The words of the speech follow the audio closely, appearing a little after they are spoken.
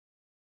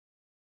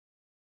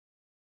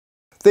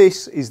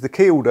This is the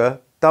Kielder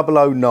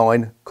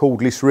 009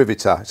 cordless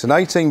riveter. It's an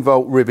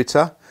 18V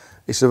riveter.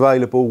 It's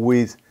available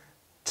with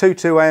two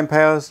 2 amp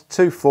hours,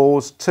 two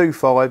 4s, two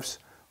 5s,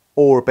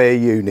 or a bare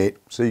unit.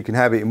 So you can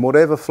have it in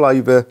whatever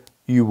flavour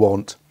you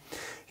want.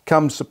 It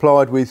comes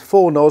supplied with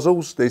 4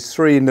 nozzles. There's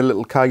 3 in the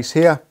little case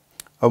here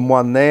and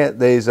 1 there.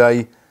 There's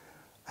a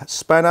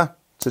spanner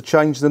to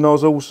change the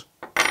nozzles.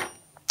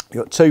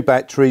 You've got 2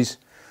 batteries,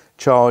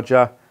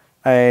 charger,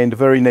 and a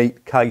very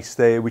neat case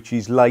there which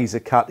is laser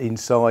cut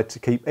inside to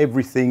keep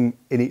everything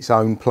in its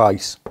own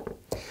place.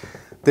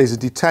 There's a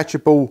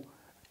detachable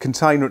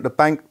container at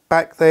the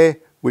back there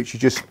which you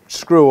just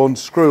screw on,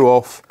 screw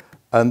off,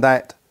 and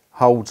that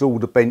holds all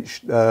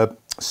the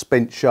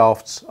spent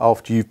shafts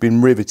after you've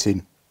been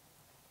riveting.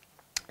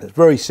 It's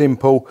very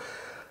simple.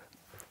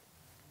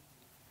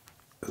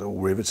 As all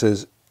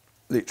riveters,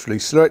 literally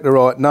select the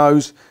right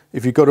nose.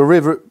 If you've got to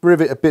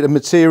rivet a bit of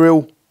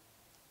material,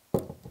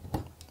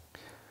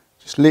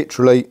 just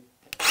literally,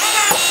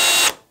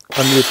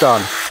 and you're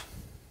done.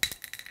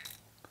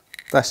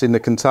 That's in the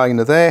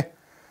container there.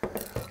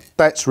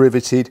 That's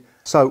riveted.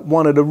 So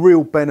one of the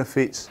real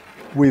benefits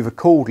with a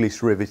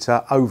cordless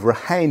riveter over a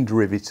hand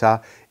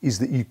riveter is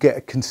that you get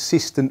a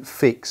consistent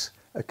fix,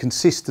 a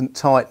consistent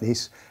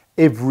tightness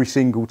every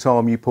single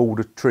time you pull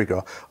the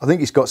trigger. I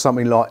think it's got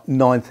something like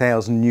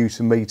 9,000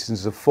 Newton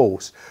meters of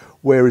force,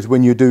 whereas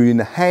when you're doing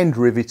a hand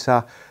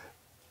riveter,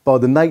 by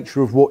the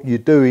nature of what you're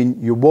doing,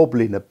 you're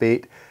wobbling a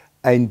bit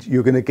and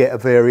you're going to get a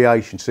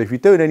variation. So if you're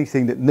doing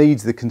anything that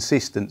needs the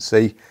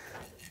consistency,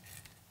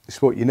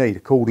 it's what you need, a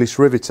cordless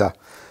riveter.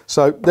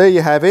 So there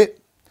you have it.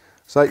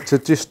 So to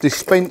just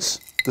dispense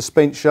the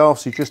spent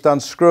shafts, you just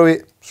unscrew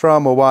it, throw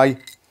them away,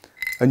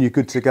 and you're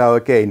good to go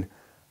again.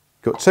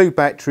 Got 2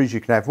 batteries, you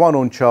can have one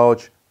on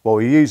charge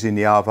while you're using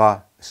the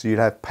other, so you'll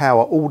have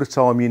power all the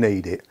time you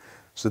need it.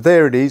 So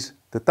there it is,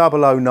 the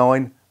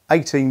 009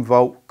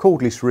 18V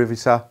cordless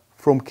riveter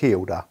from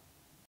Kielder.